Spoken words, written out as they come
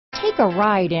Take a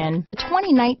ride in the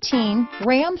 2019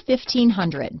 Ram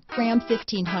 1500. Ram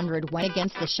 1500 went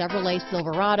against the Chevrolet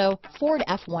Silverado, Ford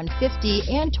F-150,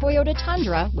 and Toyota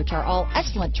Tundra, which are all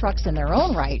excellent trucks in their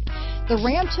own right. The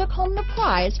Ram took home the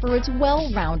prize for its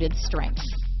well-rounded strengths.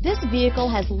 This vehicle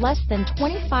has less than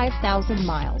 25,000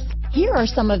 miles. Here are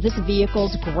some of this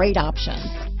vehicle's great options: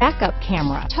 backup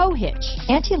camera, tow hitch,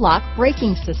 anti-lock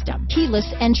braking system,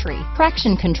 keyless entry,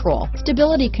 traction control,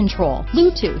 stability control,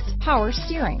 Bluetooth, power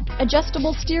steering,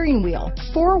 adjustable steering wheel,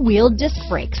 four-wheel disc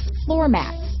brakes, floor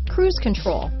mats, cruise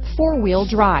control, four-wheel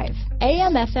drive,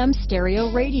 AM/FM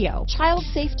stereo radio, child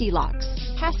safety locks,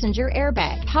 passenger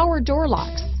airbag, power door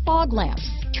locks, fog lamps,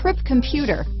 trip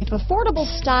computer. If affordable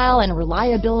style and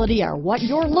reliability are what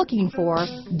you're looking for,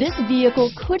 this vehicle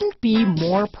couldn't be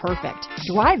more perfect.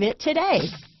 Drive it today.